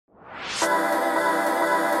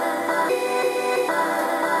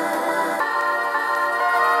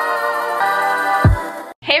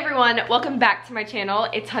everyone, welcome back to my channel.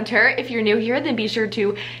 It's Hunter. If you're new here, then be sure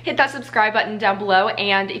to hit that subscribe button down below,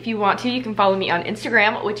 and if you want to, you can follow me on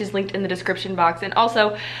Instagram, which is linked in the description box and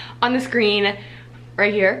also on the screen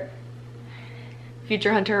right here.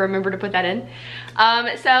 Future Hunter, remember to put that in.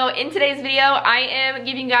 So in today's video, I am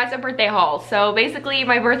giving you guys a birthday haul. So basically,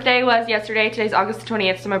 my birthday was yesterday. Today's August the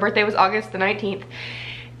 20th, so my birthday was August the 19th.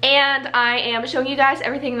 And I am showing you guys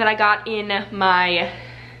everything that I got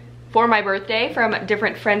for my birthday from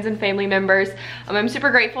different friends and family members. I'm super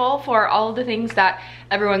grateful for all of the things that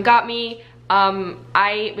everyone got me.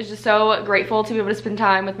 I was just so grateful to be able to spend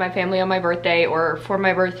time with my family on my birthday, or for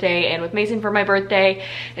my birthday, and with Mason for my birthday,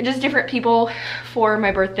 and just different people for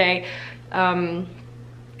my birthday.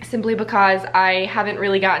 Simply because I haven't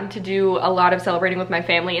really gotten to do a lot of celebrating with my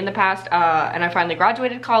family in the past, and I finally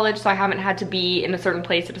graduated college, so I haven't had to be in a certain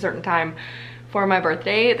place at a certain time for my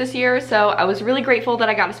birthday this year. So I was really grateful that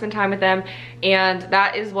I got to spend time with them, and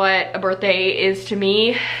that is what a birthday is to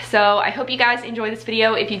me. So I hope you guys enjoy this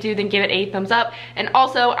video. If you do, then give it a thumbs up. And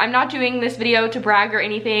also, I'm not doing this video to brag or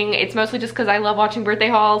anything. It's mostly just because I love watching birthday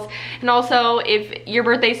hauls. And also, if your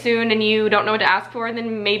birthday's soon and you don't know what to ask for,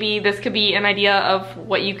 then maybe this could be an idea of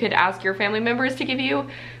what you could ask your family members to give you,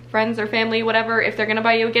 friends or family, whatever, if they're gonna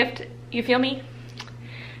buy you a gift. You feel me?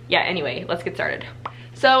 Yeah, anyway, let's get started.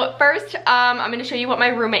 So first, I'm gonna show you what my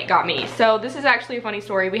roommate got me. So this is actually a funny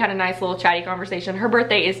story. We had a nice little chatty conversation. Her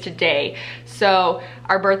birthday is today. So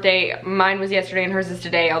our birthday, mine was yesterday and hers is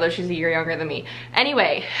today, although she's a year younger than me.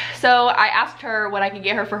 Anyway, so I asked her what I could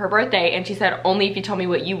get her for her birthday, and she said, only if you tell me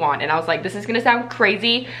what you want. And I was like, this is gonna sound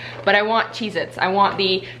crazy, but I want Cheez-Its. I want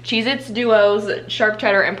the Cheez-Its Duos, sharp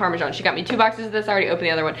cheddar and Parmesan. She got me 2 boxes of this. I already opened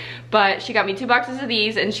the other one, but she got me 2 boxes of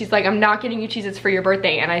these, and she's like, I'm not getting you Cheez-Its for your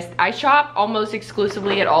birthday. And I shop almost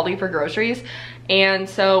exclusively at Aldi for groceries, and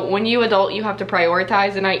so when you adult, you have to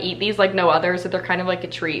prioritize, and I eat these like no other, so they're kind of like a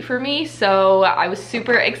treat for me. So I was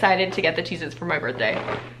super excited to get the Cheez-Its for my birthday.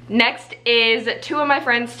 Next is 2 of my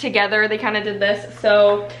friends together. They kind of did this.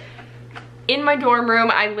 So in my dorm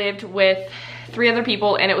room, I lived with 3 other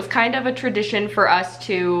people, and it was kind of a tradition for us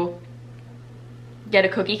to get a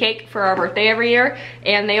cookie cake for our birthday every year,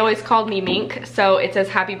 and they always called me Mink, so it says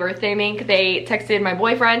happy birthday Mink. They texted my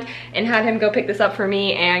boyfriend and had him go pick this up for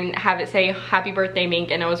me and have it say happy birthday Mink,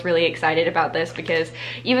 and I was really excited about this because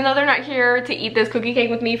even though they're not here to eat this cookie cake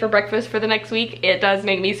with me for breakfast for the next week, it does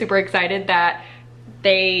make me super excited that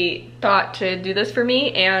they thought to do this for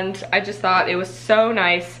me, and I just thought it was so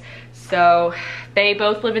nice. So they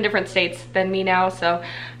both live in different states than me now, so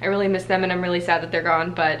I really miss them, and I'm really sad that they're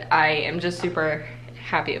gone, but I am just super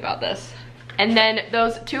happy about this. And then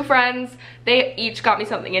those 2 friends, they each got me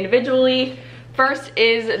something individually. First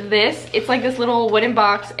is this. It's like this little wooden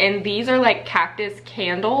box, and these are like cactus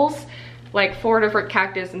candles, like 4 different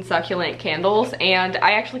cactus and succulent candles, and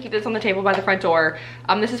I actually keep this on the table by the front door.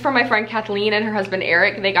 This is from my friend Kathleen and her husband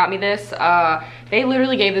Eric. They got me this. They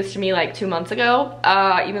literally gave this to me like 2 months ago,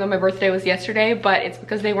 even though my birthday was yesterday, but it's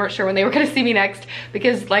because they weren't sure when they were gonna see me next,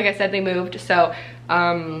 because like I said, they moved. So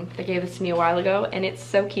they gave this to me a while ago, and it's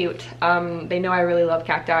so cute. They know I really love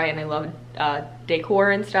cacti and I love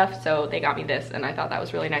decor and stuff, so they got me this, and I thought that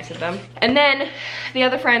was really nice of them. And then the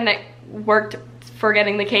other friend that worked for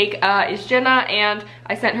getting the cake is Jenna, and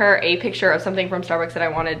I sent her a picture of something from Starbucks that I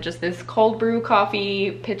wanted, just this cold brew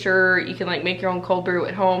coffee pitcher. You can like make your own cold brew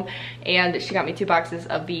at home, and she got me 2 boxes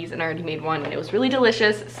of these, and I already made one, and it was really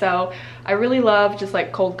delicious. So I really love just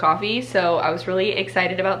like cold coffee, so I was really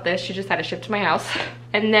excited about this. She just had it shipped to my house.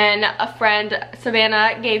 And then a friend,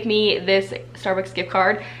 Savannah, gave me this Starbucks gift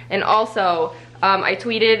card, and also I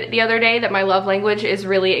tweeted the other day that my love language is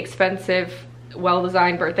really expensive,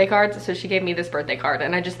 well-designed birthday cards, so she gave me this birthday card,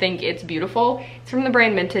 and I just think it's beautiful. It's from the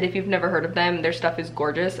brand Minted. If you've never heard of them, their stuff is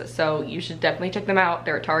gorgeous, so you should definitely check them out.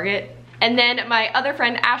 They're at Target. And then my other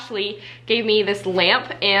friend Ashley gave me this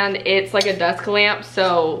lamp, and it's like a desk lamp,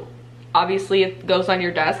 so obviously it goes on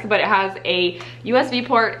your desk, but it has a USB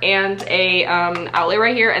port and a outlet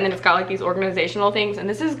right here, and then it's got like these organizational things, and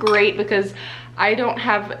this is great because I don't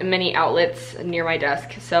have many outlets near my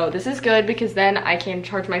desk, so this is good because then I can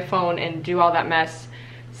charge my phone and do all that mess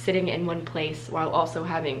sitting in one place while also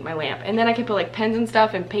having my lamp. And then I can put like pens and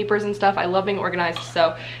stuff and papers and stuff. I love being organized,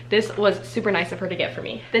 so this was super nice of her to get for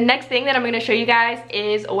me. The next thing that I'm going to show you guys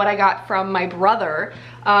is what I got from my brother.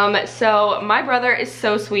 So my brother is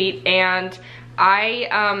so sweet, and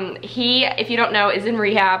He, if you don't know, is in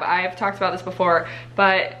rehab. I've talked about this before,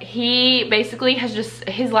 but he basically has just,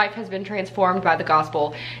 his life has been transformed by the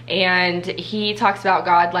gospel, and he talks about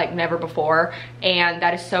God like never before, and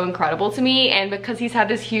that is so incredible to me. And because he's had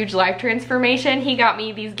this huge life transformation, he got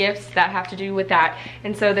me these gifts that have to do with that.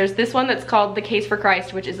 And so there's this one that's called The Case for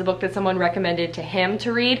Christ, which is a book that someone recommended to him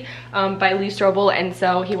to read, by Lee Strobel, and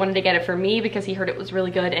so he wanted to get it for me because he heard it was really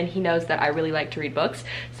good, and he knows that I really like to read books.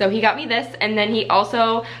 So he got me this. And then he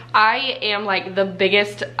also, I am like the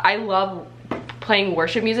biggest, I love playing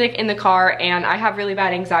worship music in the car, and I have really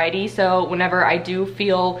bad anxiety, so whenever I do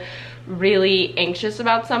feel really anxious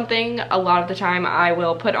about something, a lot of the time I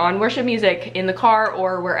will put on worship music in the car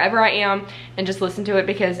or wherever I am and just listen to it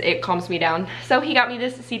because it calms me down. So he got me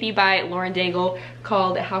this CD by Lauren Daigle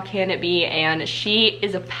called How Can It Be, and she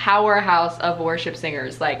is a powerhouse of worship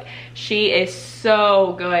singers. Like, she is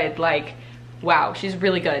so good, like, wow, she's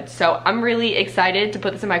really good. So I'm really excited to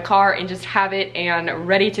put this in my car and just have it and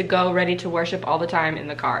ready to go, ready to worship all the time in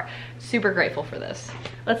the car. Super grateful for this.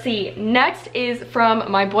 Let's see, next is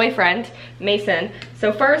from my boyfriend, Mason.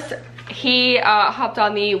 So first, he hopped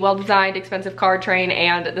on the well-designed, expensive card train,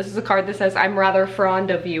 and this is a card that says, I'm rather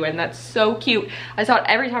fond of you, and that's so cute. I saw it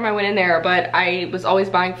every time I went in there, but I was always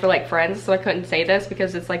buying for like friends, so I couldn't say this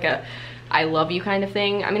because it's like a I love you kind of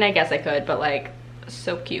thing. I mean, I guess I could, but like,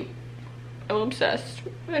 so cute. I'm obsessed,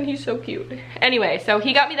 and he's so cute. Anyway, so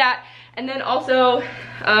he got me that, and then also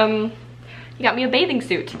he got me a bathing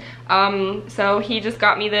suit. So he just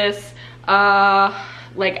got me this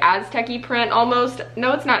like Aztec-y print almost.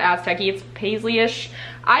 No, it's not Aztec-y, it's paisley-ish.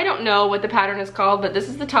 I don't know what the pattern is called, but this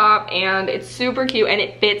is the top, and it's super cute, and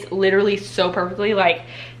it fits literally so perfectly. Like,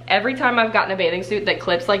 every time I've gotten a bathing suit that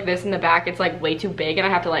clips like this in the back, it's like way too big and I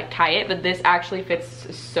have to like tie it, but this actually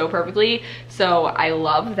fits so perfectly, so I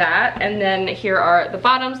love that. And then here are the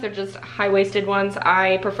bottoms. They're just high-waisted ones.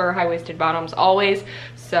 I prefer high-waisted bottoms always,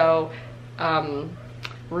 so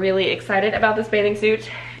really excited about this bathing suit.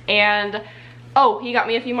 And oh, he got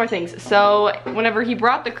me a few more things. So whenever he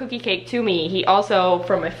brought the cookie cake to me, he also,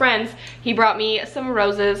 from my friends, he brought me some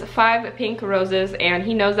roses, 5 pink roses, and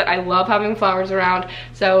he knows that I love having flowers around,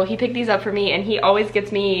 so he picked these up for me, and he always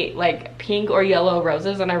gets me like pink or yellow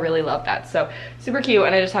roses, and I really love that. So super cute,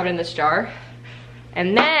 and I just have it in this jar.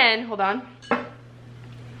 And then, hold on.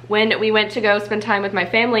 When we went to go spend time with my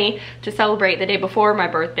family to celebrate the day before my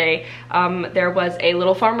birthday, there was a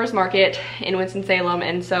little farmer's market in Winston-Salem,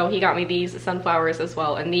 and so he got me these sunflowers as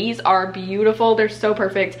well. And these are beautiful. They're so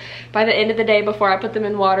perfect. By the end of the day, before I put them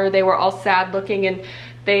in water, they were all sad looking and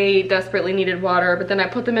they desperately needed water, but then I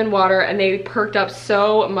put them in water and they perked up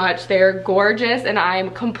so much. They're gorgeous, and I'm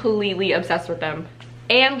completely obsessed with them.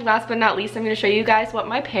 And last but not least, I'm going to show you guys what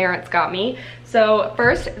my parents got me. So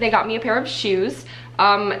first, they got me a pair of shoes.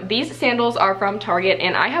 These sandals are from Target,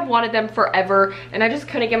 and I have wanted them forever, and I just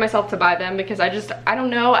couldn't get myself to buy them because I don't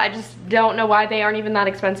know why they aren't even that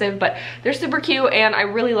expensive, but they're super cute and I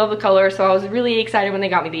really love the color, so I was really excited when they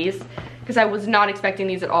got me these because I was not expecting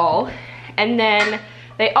these at all. And then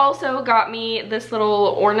they also got me this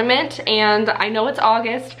little ornament, and I know it's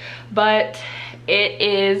August, but it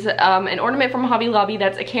is an ornament from Hobby Lobby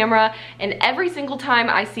that's a camera, and every single time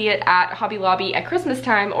I see it at Hobby Lobby at Christmas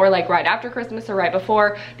time, or like right after Christmas or right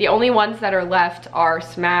before, the only ones that are left are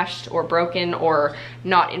smashed or broken or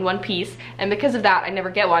not in one piece, and because of that I never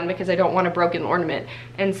get one because I don't want a broken ornament.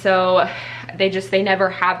 And so they never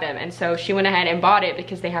have them, and so she went ahead and bought it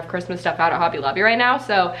because they have Christmas stuff out at Hobby Lobby right now.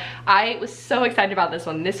 So I was so excited about this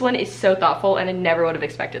one. This one is so thoughtful, and I never would have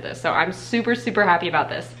expected this, so I'm super happy about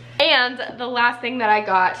this. And the last thing that I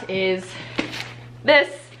got is this.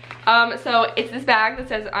 So it's this bag that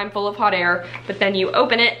says I'm full of hot air, but then you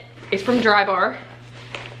open it, it's from Dry Bar.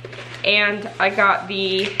 And I got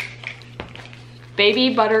the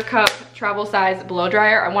Baby Buttercup travel size blow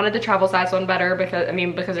dryer. I wanted the travel size one better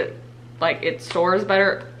because it stores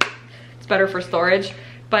better. It's better for storage.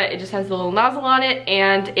 But it just has the little nozzle on it,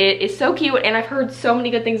 and it is so cute, and I've heard so many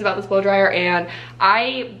good things about this blow dryer, and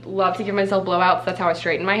I love to give myself blowouts. That's how I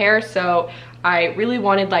straighten my hair, so I really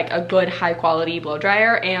wanted like a good high quality blow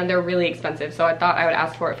dryer, and they're really expensive, so I thought I would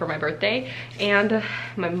ask for it for my birthday, and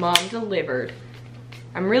my mom delivered.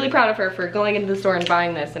 I'm really proud of her for going into the store and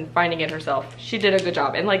buying this and finding it herself. She did a good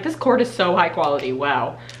job, and like this cord is so high quality,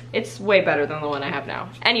 wow. It's way better than the one I have now.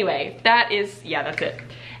 Anyway, that's it.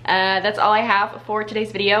 That's all I have for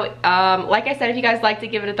today's video. Like I said, if you guys liked it,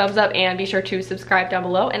 give it a thumbs up and be sure to subscribe down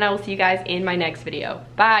below, and I will see you guys in my next video.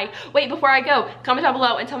 Bye. Wait, before I go, comment down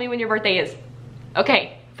below and tell me when your birthday is.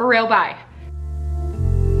 Okay, for real, bye.